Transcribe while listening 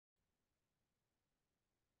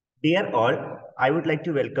Dear all, I would like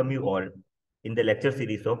to welcome you all in the lecture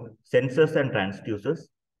series of sensors and transducers.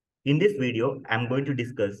 In this video, I'm going to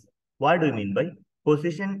discuss what do you mean by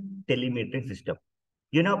position telemetry system.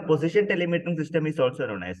 Position telemetry system is also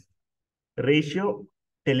known as ratio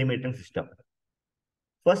telemetry system.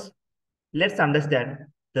 First, let's understand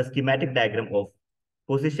the schematic diagram of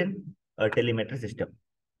position telemetry system.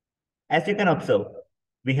 As you can observe,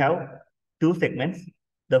 we have two segments.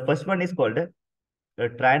 The first one is called a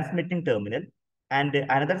transmitting terminal, and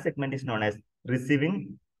another segment is known as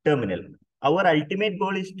receiving terminal. Our ultimate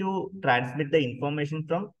goal is to transmit the information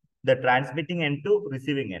from the transmitting end to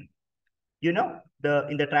receiving end. In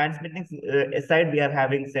the transmitting side, we are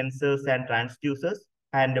having sensors and transducers,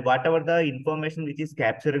 and whatever the information which is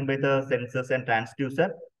capturing by the sensors and transducer,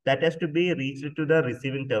 that has to be reached to the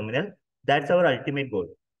receiving terminal. That's our ultimate goal.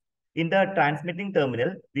 In the transmitting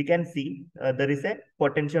terminal, we can see there is a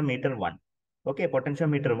potentiometer 1. Okay,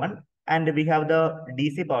 potentiometer 1. And we have the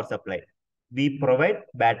DC power supply. We provide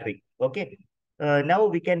battery. Okay. Now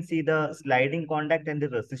we can see the sliding contact and the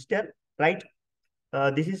resistor, right?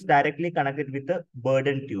 This is directly connected with the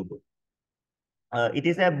burden tube. It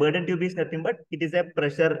is a burden tube is nothing but it is a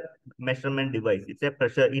pressure measurement device. It's a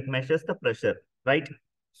pressure, it measures the pressure, right?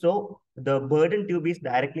 So the burden tube is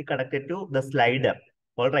directly connected to the slider.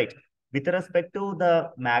 All right. With respect to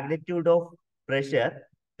the magnitude of pressure,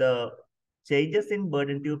 the changes in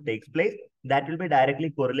burden tube takes place. That will be directly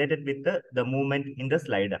correlated with the movement in the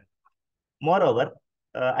slider. Moreover,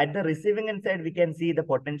 at the receiving end side, we can see the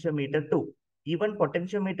potentiometer 2. Even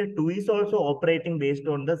potentiometer 2 is also operating based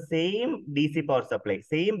on the same DC power supply.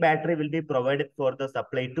 Same battery will be provided for the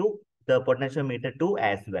supply to the potentiometer 2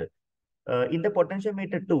 as well. In the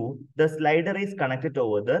potentiometer 2, the slider is connected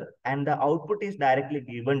over there and the output is directly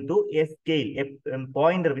given to a scale, a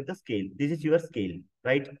pointer with a scale. This is your scale,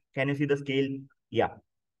 right? Can you see the scale? Yeah.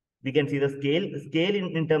 We can see the scale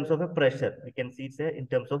in terms of a pressure. We can see it's in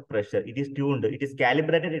terms of pressure. It is tuned. It is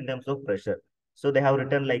calibrated in terms of pressure. So they have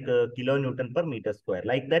written like a kilonewton per meter square.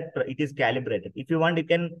 Like that, it is calibrated. If you want, you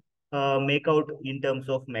can make out in terms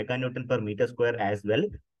of meganewton per meter square as well.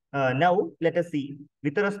 Now, let us see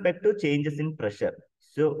with respect to changes in pressure.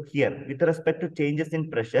 So here, with respect to changes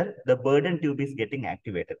in pressure, the burden tube is getting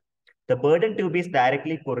activated. The burden tube is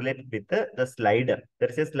directly correlated with the slider. There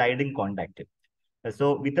is a sliding contact.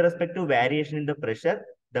 So with respect to variation in the pressure,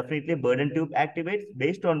 definitely burden tube activates.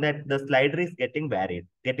 Based on that, the slider is getting varied,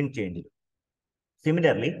 getting changed.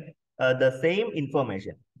 Similarly, the same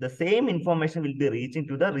information will be reaching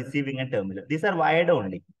to the receiving and terminal. These are wired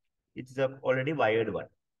only. It's already wired one.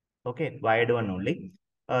 Okay, wired one only.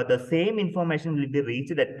 The same information will be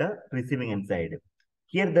reached at the receiving end side.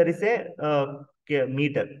 Here there is a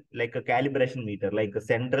meter, like a calibration meter, like a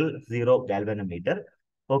central zero galvanometer.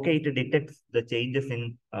 Okay, it detects the changes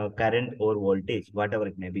in current or voltage, whatever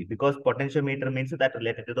it may be, because potentiometer means that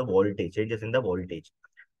related to the voltage, changes in the voltage.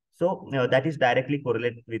 So that is directly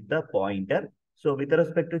correlated with the pointer. So with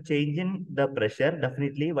respect to change in the pressure,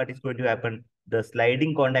 definitely what is going to happen, the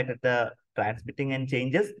sliding contact at the transmitting end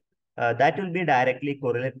changes, that will be directly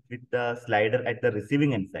correlated with the slider at the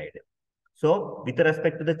receiving end side. So with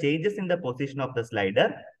respect to the changes in the position of the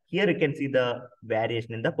slider, here you can see the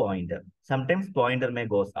variation in the pointer. Sometimes pointer may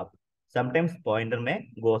goes up, sometimes pointer may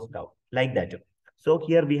goes down, like that. So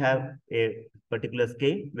here we have a particular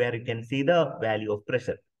scale where you can see the value of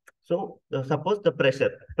pressure. So suppose the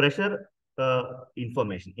pressure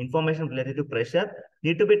information related to pressure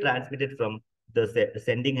need to be transmitted from the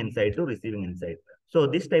sending end side to receiving end side. So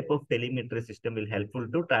this type of telemetry system will helpful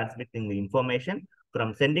to transmitting the information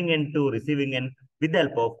from sending end to receiving end with the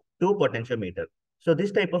help of two potentiometer. So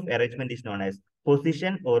this type of arrangement is known as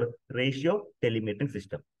position or ratio telemetry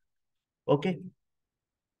system. Okay.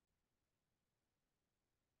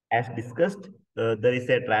 As discussed, there is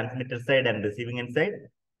a transmitter side and receiving end side,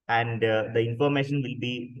 and the information will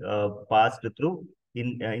be passed through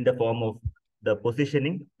in the form of the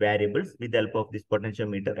positioning variables with the help of this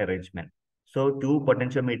potentiometer arrangement. So two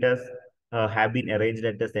potentiometers have been arranged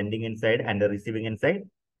at the sending end side and the receiving end side.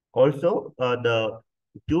 Also, the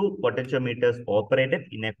two potentiometers operated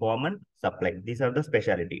in a common supply. These are the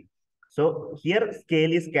specialty. So here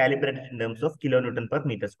scale is calibrated in terms of kilonewton per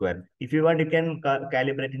meter square. If you want, you can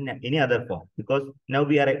calibrate in any other form, because now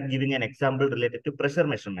we are giving an example related to pressure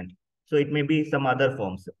measurement. So it may be some other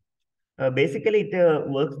forms. Basically, it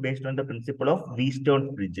works based on the principle of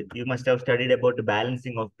Wheatstone's bridge. You must have studied about the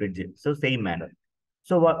balancing of bridge. So same manner.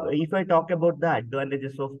 So if I talk about the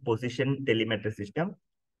advantages of position telemetry system,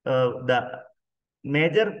 the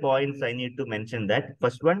major points I need to mention that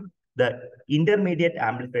first one, the intermediate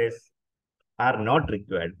amplifiers are not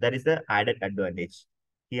required. That is the added advantage.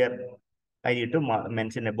 here I need to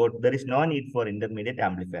mention about there is no need for intermediate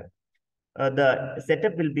amplifier. The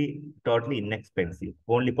setup will be totally inexpensive.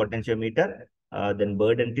 Only potentiometer, then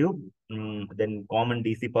burden tube, then common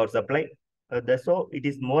DC power supply. So it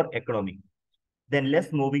is more economic. Then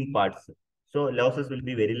less moving parts. So losses will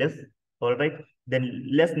be very less. All right. Then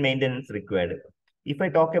less maintenance required. If I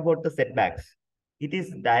talk about the setbacks, it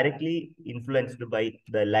is directly influenced by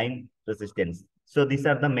the line resistance. So these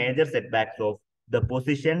are the major setbacks of the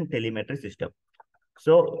position telemetry system.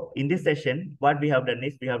 So in this session, what we have done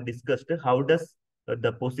is we have discussed how does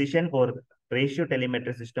the position or ratio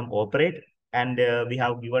telemetry system operate, and we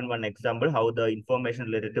have given one example how the information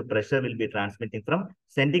related to pressure will be transmitting from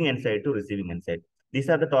sending end side to receiving end side. These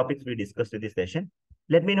are the topics we discussed in this session.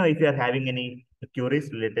 Let me know if you are having any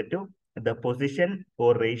queries related to the position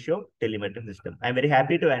or ratio telemetry system. I'm very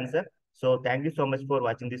happy to answer. So thank you so much for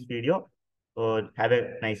watching this video. Have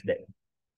a nice day.